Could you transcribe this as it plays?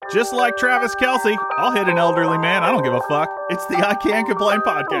Just like Travis Kelce, I'll hit an elderly man. I don't give a fuck. It's the I Can't Complain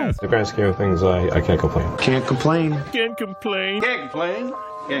podcast. In the grand scheme of things, I can't complain. Can't complain. Can't complain. Can't complain.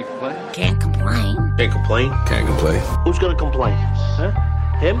 Can't complain. Can't complain. Can't complain. Can't complain. Who's gonna complain? Huh?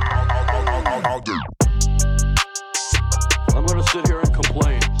 Him? I'm gonna sit here and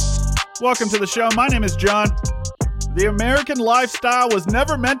complain. Welcome to the show. My name is John. The American lifestyle was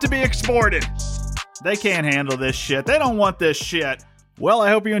never meant to be exported. They can't handle this shit. They don't want this shit. Well,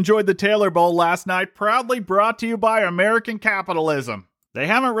 I hope you enjoyed the Taylor Bowl last night, proudly brought to you by American capitalism. They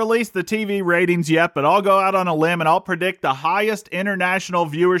haven't released the TV ratings yet, but I'll go out on a limb and I'll predict the highest international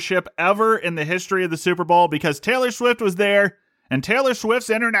viewership ever in the history of the Super Bowl because Taylor Swift was there, and Taylor Swift's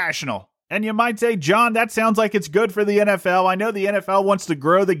international. And you might say, John, that sounds like it's good for the NFL. I know the NFL wants to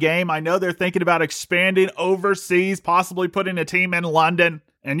grow the game. I know they're thinking about expanding overseas, possibly putting a team in London.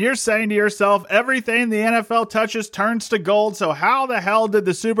 And you're saying to yourself, everything the NFL touches turns to gold, so how the hell did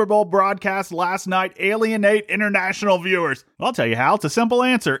the Super Bowl broadcast last night alienate international viewers? I'll tell you how. It's a simple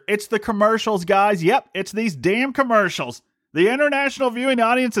answer. It's the commercials, guys. Yep, it's these damn commercials. The international viewing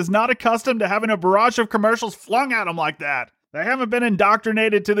audience is not accustomed to having a barrage of commercials flung at them like that. They haven't been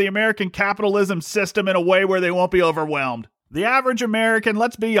indoctrinated to the American capitalism system in a way where they won't be overwhelmed. The average American,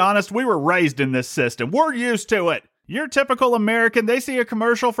 let's be honest, we were raised in this system. We're used to it. Your typical American, they see a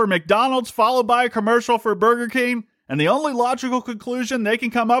commercial for McDonald's followed by a commercial for Burger King, and the only logical conclusion they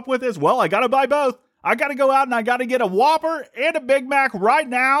can come up with is, well, I gotta buy both. I gotta go out and I gotta get a Whopper and a Big Mac right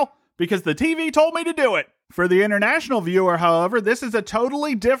now because the TV told me to do it. For the international viewer, however, this is a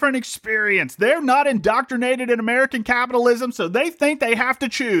totally different experience. They're not indoctrinated in American capitalism, so they think they have to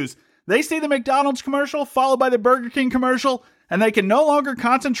choose. They see the McDonald's commercial followed by the Burger King commercial, and they can no longer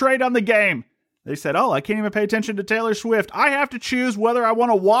concentrate on the game. They said, oh, I can't even pay attention to Taylor Swift. I have to choose whether I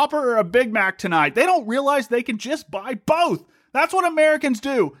want a Whopper or a Big Mac tonight. They don't realize they can just buy both. That's what Americans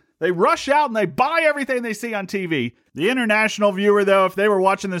do. They rush out and they buy everything they see on TV. The international viewer, though, if they were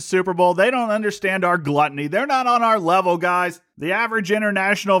watching the Super Bowl, they don't understand our gluttony. They're not on our level, guys. The average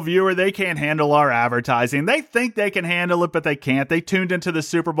international viewer, they can't handle our advertising. They think they can handle it, but they can't. They tuned into the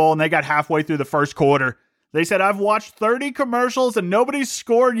Super Bowl and they got halfway through the first quarter. They said, I've watched 30 commercials and nobody's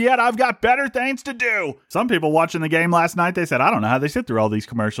scored yet. I've got better things to do. Some people watching the game last night, they said, I don't know how they sit through all these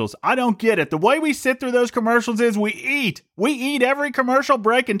commercials. I don't get it. The way we sit through those commercials is we eat. We eat every commercial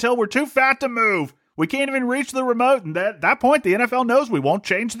break until we're too fat to move. We can't even reach the remote, and at that point, the NFL knows we won't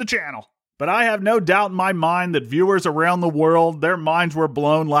change the channel. But I have no doubt in my mind that viewers around the world, their minds were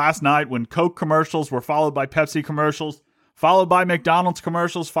blown last night when Coke commercials were followed by Pepsi commercials, followed by McDonald's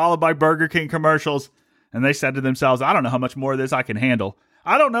commercials, followed by Burger King commercials. And they said to themselves, I don't know how much more of this I can handle.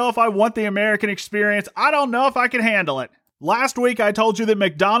 I don't know if I want the American experience. I don't know if I can handle it. Last week, I told you that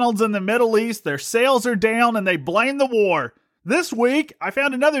McDonald's in the Middle East, their sales are down and they blame the war. This week, I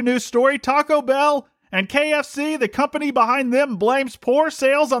found another news story. Taco Bell and KFC, the company behind them, blames poor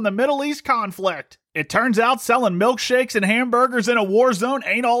sales on the Middle East conflict. It turns out selling milkshakes and hamburgers in a war zone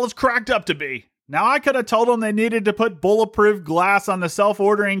ain't all it's cracked up to be. Now, I could have told them they needed to put bulletproof glass on the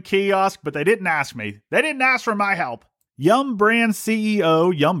self-ordering kiosk, but they didn't ask me. They didn't ask for my help. Yum Brands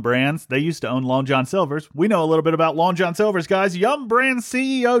CEO, Yum Brands, they used to own Long John Silver's. We know a little bit about Long John Silver's, guys. Yum Brands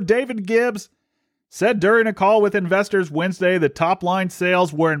CEO David Gibbs said during a call with investors Wednesday that top-line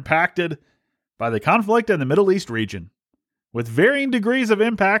sales were impacted by the conflict in the Middle East region, with varying degrees of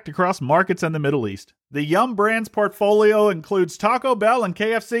impact across markets in the Middle East. The Yum Brands portfolio includes Taco Bell and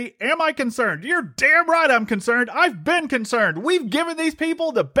KFC. Am I concerned? You're damn right I'm concerned. I've been concerned. We've given these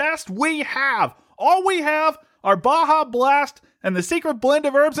people the best we have. All we have are Baja Blast and the secret blend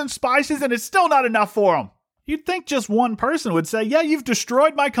of herbs and spices, and it's still not enough for them. You'd think just one person would say, yeah, you've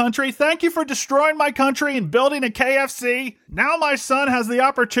destroyed my country. Thank you for destroying my country and building a KFC. Now my son has the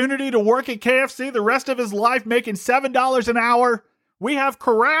opportunity to work at KFC the rest of his life making $7 an hour. We have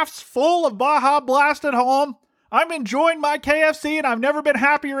carafes full of Baja Blast at home. I'm enjoying my KFC and I've never been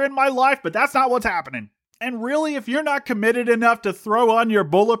happier in my life, but that's not what's happening. And really, if you're not committed enough to throw on your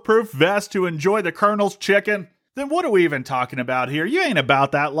bulletproof vest to enjoy the Colonel's chicken, then what are we even talking about here? You ain't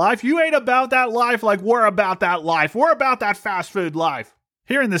about that life. You ain't about that life like we're about that life. We're about that fast food life.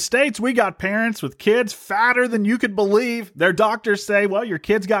 Here in the States, we got parents with kids fatter than you could believe. Their doctors say, well, your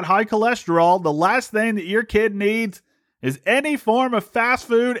kid's got high cholesterol. The last thing that your kid needs is any form of fast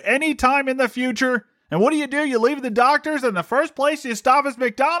food anytime in the future. And what do? You leave the doctors and the first place you stop is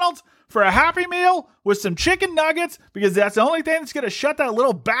McDonald's for a Happy Meal with some chicken nuggets because that's the only thing that's going to shut that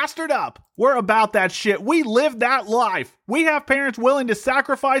little bastard up. We're about that shit. We live that life. We have parents willing to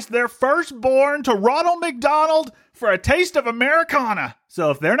sacrifice their firstborn to Ronald McDonald for a taste of Americana.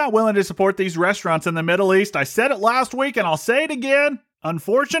 So if they're not willing to support these restaurants in the Middle East, I said it last week and I'll say it again,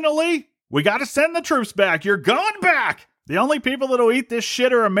 Unfortunately, we gotta send the troops back. You're going back! The only people that'll eat this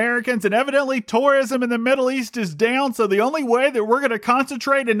shit are Americans, and evidently tourism in the Middle East is down, so the only way that we're gonna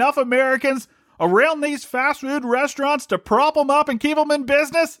concentrate enough Americans around these fast food restaurants to prop them up and keep them in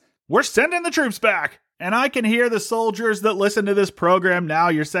business, we're sending the troops back. And I can hear the soldiers that listen to this program now.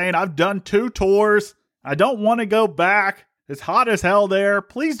 You're saying, I've done 2 tours. I don't want to go back. It's hot as hell there.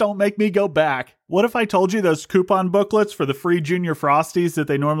 Please don't make me go back. What if I told you those coupon booklets for the free Junior Frosties that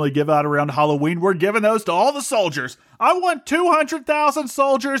they normally give out around Halloween? We're giving those to all the soldiers. I want 200,000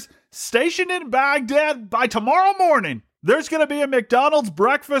 soldiers stationed in Baghdad by tomorrow morning. There's going to be a McDonald's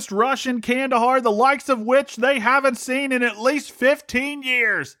breakfast rush in Kandahar, the likes of which they haven't seen in at least 15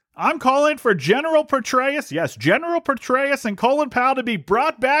 years. I'm calling for General Petraeus, yes, General Petraeus and Colin Powell to be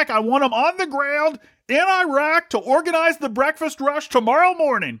brought back. I want them on the ground in Iraq to organize the breakfast rush tomorrow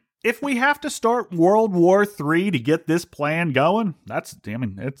morning. If we have to start World War III to get this plan going, that's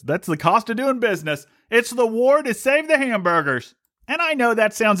the cost of doing business. It's the war to save the hamburgers. And I know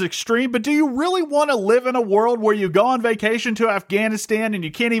that sounds extreme, but do you really want to live in a world where you go on vacation to Afghanistan and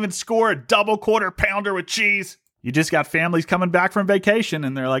you can't even score a double quarter pounder with cheese? You just got families coming back from vacation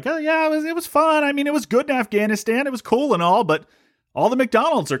and they're like, oh yeah, it was fun. I mean, it was good in Afghanistan. It was cool and all, but all the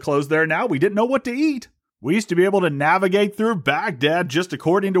McDonald's are closed there now. We didn't know what to eat. We used to be able to navigate through Baghdad just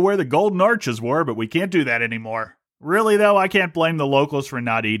according to where the golden arches were, but we can't do that anymore. Really though, I can't blame the locals for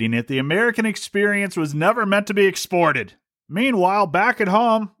not eating it. The American experience was never meant to be exported. Meanwhile, back at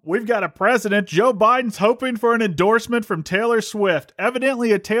home, we've got a president. Joe Biden's hoping for an endorsement from Taylor Swift.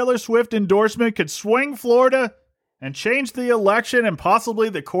 Evidently, a Taylor Swift endorsement could swing Florida and change the election and possibly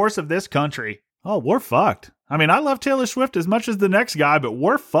the course of this country. Oh, we're fucked. I mean, I love Taylor Swift as much as the next guy, but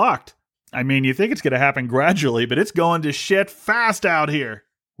we're fucked. I mean, you think it's going to happen gradually, but it's going to shit fast out here.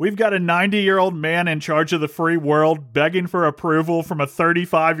 We've got a 90-year-old man in charge of the free world begging for approval from a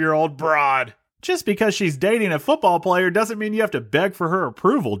 35-year-old broad. Just because she's dating a football player doesn't mean you have to beg for her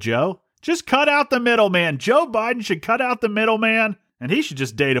approval, Joe. Just cut out the middleman. Joe Biden should cut out the middleman, and he should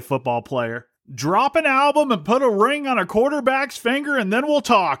just date a football player. Drop an album and put a ring on a quarterback's finger, and then we'll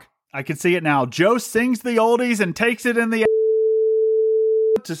talk. I can see it now. Joe sings the oldies and takes it in the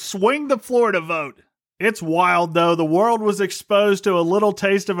to swing the Florida vote. It's wild, though. The world was exposed to a little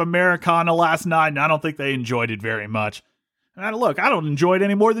taste of Americana last night, and I don't think they enjoyed it very much. And look, I don't enjoy it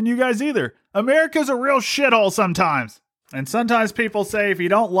any more than you guys either. America's a real shithole sometimes. And sometimes people say, if you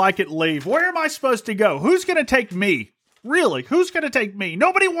don't like it, leave. Where am I supposed to go? Who's going to take me? Really, who's going to take me?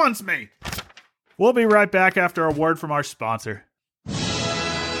 Nobody wants me. We'll be right back after a word from our sponsor.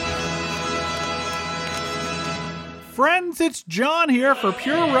 Friends, it's John here for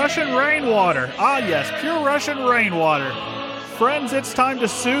Pure Russian Rainwater. Ah yes, Pure Russian Rainwater. Friends, it's time to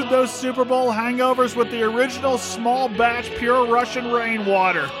soothe those Super Bowl hangovers with the original small batch Pure Russian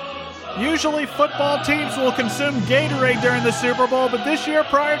Rainwater. Usually football teams will consume Gatorade during the Super Bowl, but this year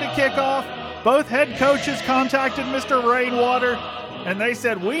prior to kickoff, both head coaches contacted Mr. Rainwater, and they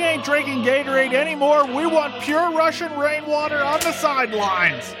said, we ain't drinking Gatorade anymore, we want Pure Russian Rainwater on the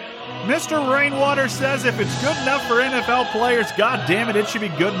sidelines. Mr. Rainwater says if it's good enough for NFL players, god damn it, it should be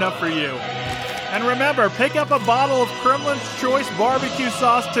good enough for you. And remember, pick up a bottle of Kremlin's Choice barbecue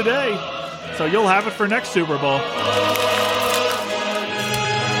sauce today, so you'll have it for next Super Bowl.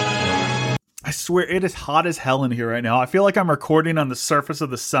 I swear, it is hot as hell in here right now. I feel like I'm recording on the surface of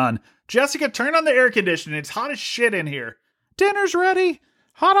the sun. Jessica, turn on the air conditioning. It's hot as shit in here. Dinner's ready.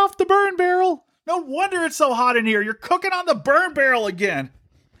 Hot off the burn barrel. No wonder it's so hot in here. You're cooking on the burn barrel again.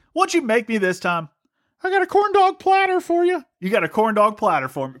 What'd you make me this time? I got a corn dog platter for you. You got a corn dog platter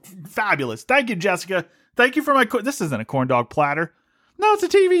for me. Fabulous. Thank you, Jessica. Thank you for my... This isn't a corn dog platter. No, it's a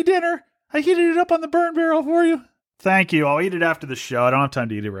TV dinner. I heated it up on the burn barrel for you. Thank you. I'll eat it after the show. I don't have time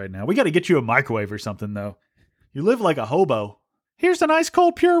to eat it right now. We got to get you a microwave or something, though. You live like a hobo. Here's an ice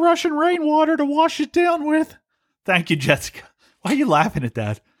cold Pure Russian Rainwater to wash it down with. Thank you, Jessica. Why are you laughing at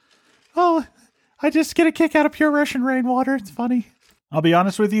that? Oh, I just get a kick out of Pure Russian Rainwater. It's funny. I'll be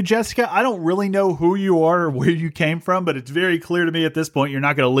honest with you, Jessica, I don't really know who you are or where you came from, but it's very clear to me at this point you're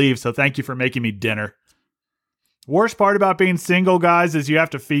not going to leave, so thank you for making me dinner. Worst part about being single, guys, is you have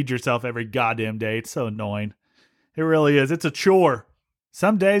to feed yourself every goddamn day. It's so annoying. It really is. It's a chore.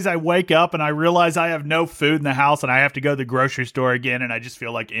 Some days I wake up and I realize I have no food in the house and I have to go to the grocery store again, and I just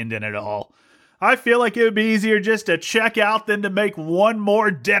feel like ending it all. I feel like it would be easier just to check out than to make one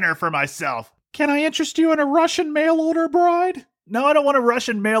more dinner for myself. Can I interest you in a Russian mail-order bride? No, I don't want a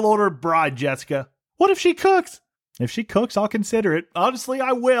Russian mail-order bride, Jessica. What if she cooks? If she cooks, I'll consider it. Honestly,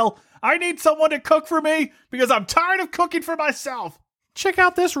 I will. I need someone to cook for me because I'm tired of cooking for myself. Check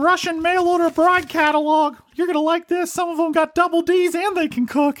out this Russian mail-order bride catalog. You're gonna like this. Some of them got double D's and they can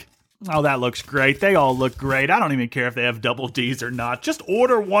cook. Oh, that looks great. They all look great. I don't even care if they have double D's or not. Just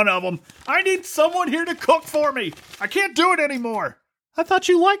order one of them. I need someone here to cook for me. I can't do it anymore. I thought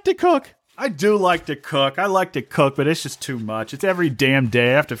you liked to cook. I do like to cook. I like to cook, but it's just too much. It's every damn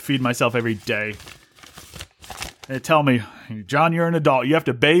day. I have to feed myself every day. They tell me, John, you're an adult. You have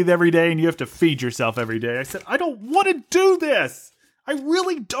to bathe every day and you have to feed yourself every day. I said, I don't want to do this. I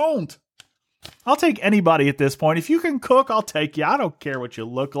really don't. I'll take anybody at this point. If you can cook, I'll take you. I don't care what you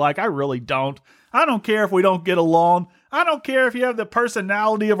look like. I really don't. I don't care if we don't get along. I don't care if you have the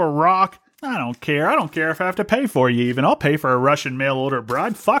personality of a rock. I don't care. I don't care if I have to pay for you even. I'll pay for a Russian mail-order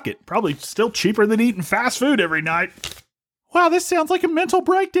bride. Fuck it. Probably still cheaper than eating fast food every night. Wow, this sounds like a mental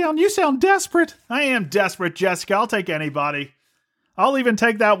breakdown. You sound desperate. I am desperate, Jessica. I'll take anybody. I'll even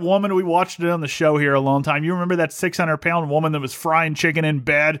take that woman. We watched it on the show here a long time. You remember that 600-pound woman that was frying chicken in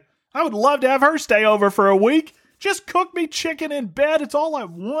bed? I would love to have her stay over for a week. Just cook me chicken in bed. It's all I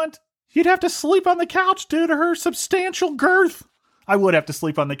want. You'd have to sleep on the couch due to her substantial girth. I would have to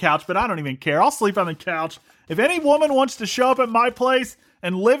sleep on the couch, but I don't even care. I'll sleep on the couch. If any woman wants to show up at my place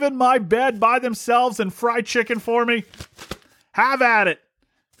and live in my bed by themselves and fry chicken for me, have at it.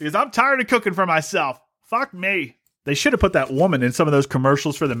 Because I'm tired of cooking for myself. Fuck me. They should have put that woman in some of those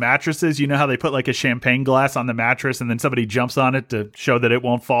commercials for the mattresses. You know how they put like a champagne glass on the mattress and then somebody jumps on it to show that it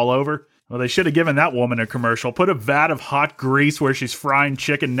won't fall over? Well, they should have given that woman a commercial. Put a vat of hot grease where she's frying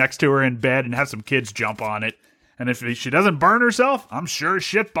chicken next to her in bed and have some kids jump on it. And if she doesn't burn herself, I'm sure as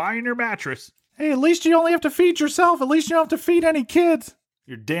shit buying her mattress. Hey, at least you only have to feed yourself. At least you don't have to feed any kids.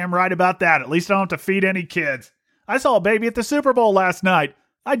 You're damn right about that. At least I don't have to feed any kids. I saw a baby at the Super Bowl last night.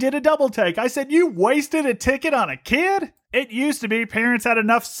 I did a double take. I said, you wasted a ticket on a kid? It used to be parents had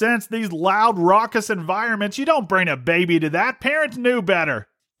enough sense, these loud, raucous environments. You don't bring a baby to that. Parents knew better.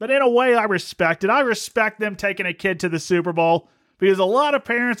 But in a way, I respect it. I respect them taking a kid to the Super Bowl because a lot of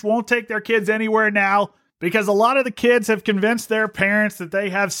parents won't take their kids anywhere now because a lot of the kids have convinced their parents that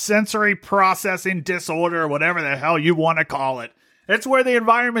they have sensory processing disorder or whatever the hell you want to call it. It's where the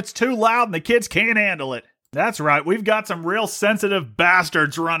environment's too loud and the kids can't handle it. That's right, we've got some real sensitive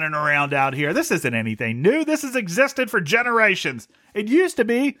bastards running around out here. This isn't anything new. This has existed for generations. It used to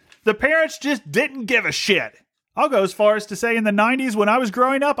be the parents just didn't give a shit. I'll go as far as to say in the 90s when I was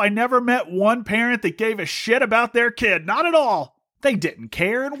growing up, I never met one parent that gave a shit about their kid. Not at all. They didn't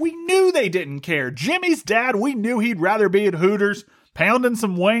care, and we knew they didn't care. Jimmy's dad, we knew he'd rather be at Hooters, pounding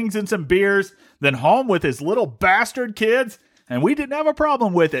some wings and some beers, than home with his little bastard kids, and we didn't have a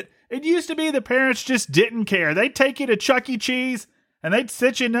problem with it. It used to be the parents just didn't care. They'd take you to Chuck E. Cheese, and they'd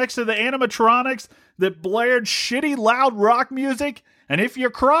sit you next to the animatronics that blared shitty loud rock music, and if you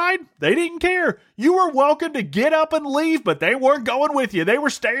cried, they didn't care. You were welcome to get up and leave, but they weren't going with you. They were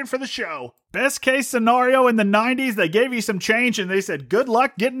staying for the show. Best case scenario in the 90s, they gave you some change, and they said, good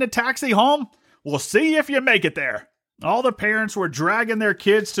luck getting a taxi home. We'll see if you make it there. All the parents were dragging their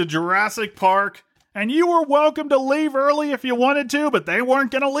kids to Jurassic Park, and you were welcome to leave early if you wanted to, but they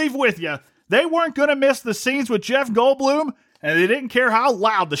weren't going to leave with you. They weren't going to miss the scenes with Jeff Goldblum, and they didn't care how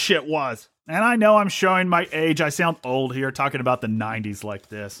loud the shit was. And I know I'm showing my age. I sound old here talking about the 90s like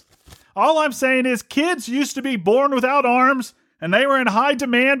this. All I'm saying is kids used to be born without arms, and they were in high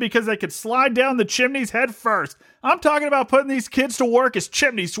demand because they could slide down the chimneys head first. I'm talking about putting these kids to work as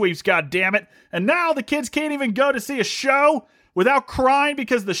chimney sweeps, goddammit. And now the kids can't even go to see a show without crying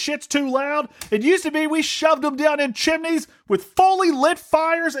because the shit's too loud. It used to be we shoved them down in chimneys with fully lit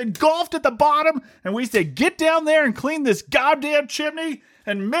fires engulfed at the bottom, and we said, get down there and clean this goddamn chimney,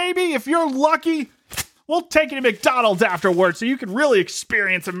 and maybe, if you're lucky, we'll take you to McDonald's afterwards so you can really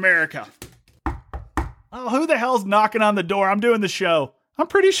experience America. Oh, who the hell's knocking on the door? I'm doing the show. I'm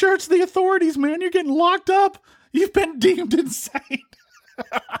pretty sure it's the authorities, man. You're getting locked up. You've been deemed insane.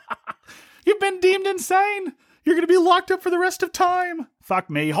 You've been deemed insane. You're going to be locked up for the rest of time. Fuck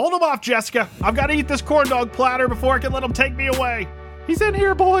me. Hold him off, Jessica. I've got to eat this corn dog platter before I can let him take me away. He's in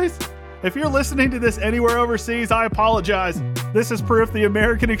here, boys. If you're listening to this anywhere overseas, I apologize. This is proof the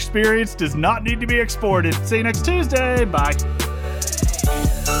American experience does not need to be exported. See you next Tuesday. Bye.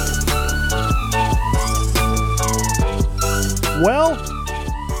 Well,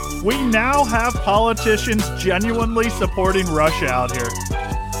 we now have politicians genuinely supporting Russia out here.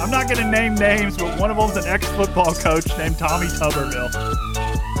 I'm not going to name names, but one of them's an ex-football coach named Tommy Tuberville.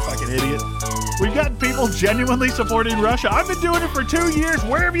 Fucking idiot. We've got people genuinely supporting Russia. I've been doing it for 2 years.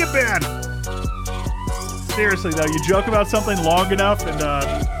 Where have you been? Seriously, though, you joke about something long enough and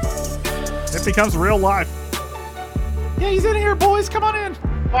it becomes real life. Yeah, he's in here, boys. Come on in.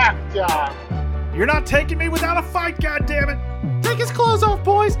 Fuck, John. You're not taking me without a fight, goddammit. Take his clothes off,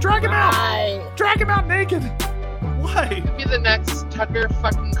 boys. Drag him out. Drag him out naked. Why? Be the next Tucker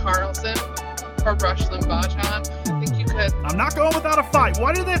fucking Carlson or Rush Limbaugh, John. I think you could. I'm not going without a fight.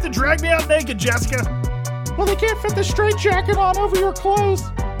 Why do they have to drag me out naked, Jessica? Well, they can't fit the straitjacket on over your clothes.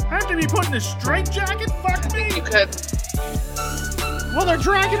 I have to be putting a straitjacket? Fuck me. You could. Well, they're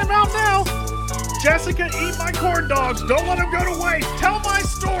dragging him out now. Jessica, eat my corn dogs. Don't let him go to waste. Tell my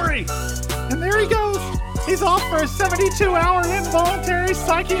story. And there he goes. He's off for a 72-hour involuntary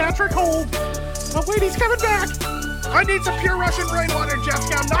psychiatric hold. Oh, wait, he's coming back. I need some pure Russian rainwater,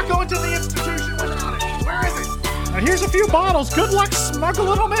 Jessica. I'm not going to the institution without it. Where is it? Now, here's a few bottles. Good luck, smuggle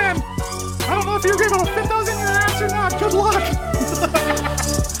little man. I don't know if you're able to fit those in your ass or not. Good luck.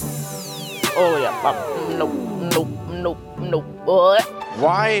 Oh, yeah. Nope. What?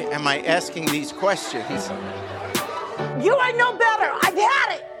 Why am I asking these questions? You are no better. I've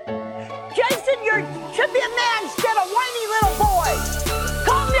had it. Jason, you should be a man instead of whiny little boy.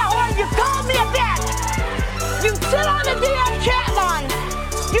 Call me a whore, you call me a bitch. You sit on the damn chat line.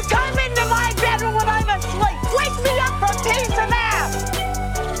 You come into my bedroom when I'm asleep. Wake me up for a piece of ass.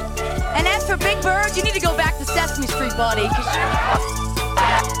 And as for Big Bird, you need to go back to Sesame Street, buddy.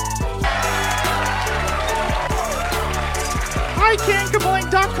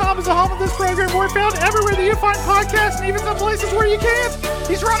 ICan'tComplain.com is the home of this program. We're found everywhere that you find podcasts and even some places where you can't.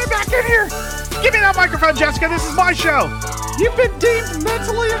 He's running back in here. Give me that microphone, Jessica. This is my show. You've been deemed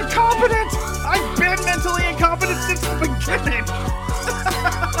mentally incompetent. I've been mentally incompetent since the beginning.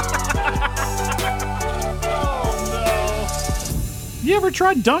 Oh, no. You ever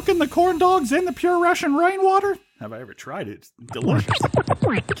tried dunking the corn dogs in the pure Russian rainwater? Have I ever tried it? It's delicious.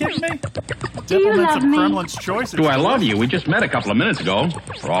 Kidding me? Dipplements of Kremlin's choice. Do I love you? We just met a couple of minutes ago.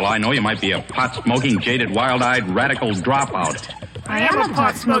 For all I know, you might be a pot-smoking, jaded, wild-eyed, radical dropout. I am a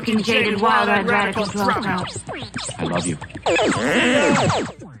pot-smoking, jaded, wild-eyed, radical dropout. I love you.